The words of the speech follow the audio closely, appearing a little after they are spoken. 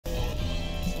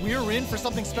We're in for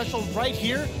something special right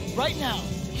here, right now.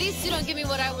 If these two don't give me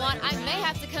what I want, I may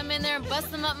have to come in there and bust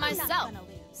them up myself.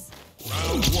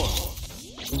 Round 1.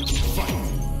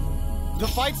 Fight. The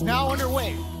fight's now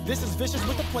underway. This is Vicious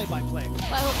with the play-by-play.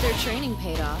 Well, I hope their training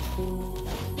paid off.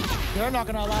 They're not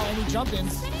gonna allow any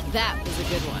jump-ins. That was a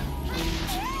good one.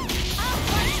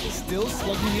 Still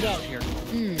slugging it out here.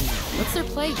 What's their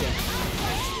play here?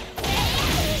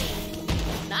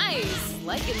 Nice,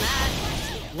 liking that.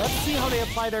 Let's see how they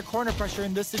apply their corner pressure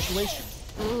in this situation.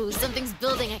 Ooh, something's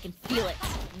building, I can feel it.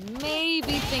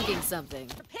 Maybe thinking something.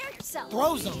 Prepare yourself.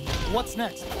 Throws them. What's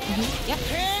next? Yep.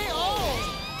 KO!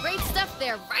 Great stuff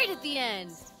there, right at the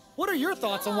end. What are your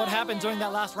thoughts on what happened during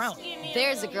that last round?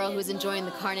 There's a girl who's enjoying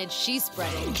the carnage she's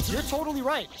spreading. You're totally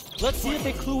right. Let's see if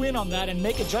they clue in on that and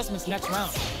make adjustments next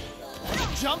round.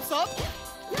 Jumps up.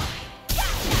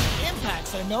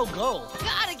 Impact's a no-go.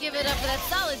 Gotta give it up for that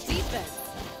solid defense.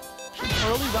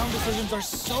 Early round decisions are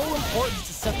so important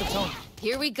to set the tone.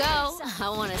 Here we go. I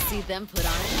want to see them put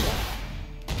on a show.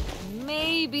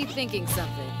 Maybe thinking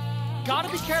something. Gotta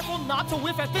be careful not to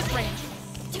whiff at this range.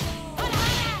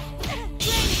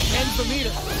 Ends the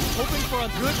meter, hoping for a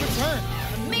good return.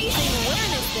 Amazing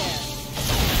awareness there.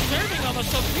 Serving of a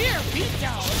severe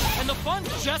beatdown, and the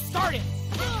fun's just starting.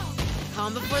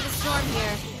 Calm before the storm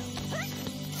here.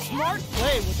 Smart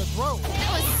play with the throw.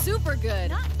 That was super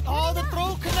good. Oh, the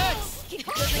throw connects.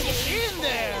 Doesn't get in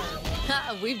there.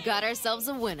 We've got ourselves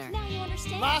a winner. Now you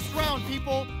understand? Last round,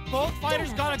 people. Both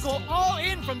fighters gotta go all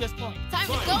in from this point. Time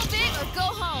to go big or go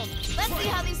home. Let's see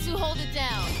how these two hold it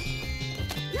down.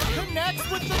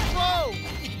 Connects with the throw.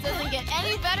 Doesn't get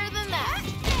any better than that.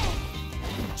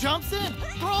 Jumps in,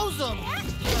 throws him.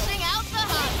 Dishing out the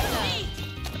hot tub.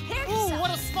 Prepare Ooh, yourself.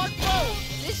 what a smart throw.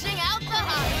 Dishing out the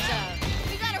hot tub.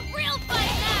 We got a real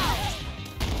fight now.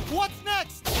 What's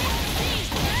next?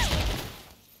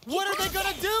 What are they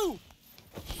gonna do?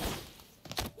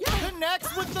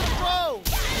 Connects with the throw.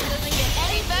 Doesn't get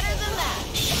any better than that.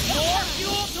 More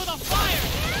fuel to the fire.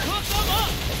 Cook them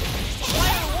up.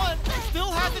 Player 1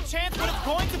 still has a chance, but it's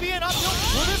going to be an uphill.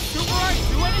 Will this Super Art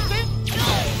do anything?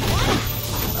 No.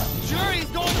 Jury's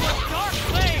going to a dark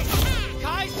place.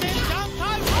 Kaisen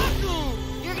Jankai Raku.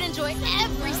 You're gonna enjoy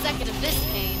every second of this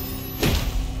pain.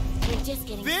 We're just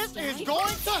getting This started. is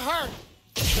going to hurt.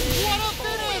 What a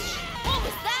finish. What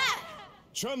was that?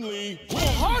 Chun-Li.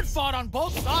 Hard fought on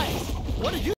both sides. What did you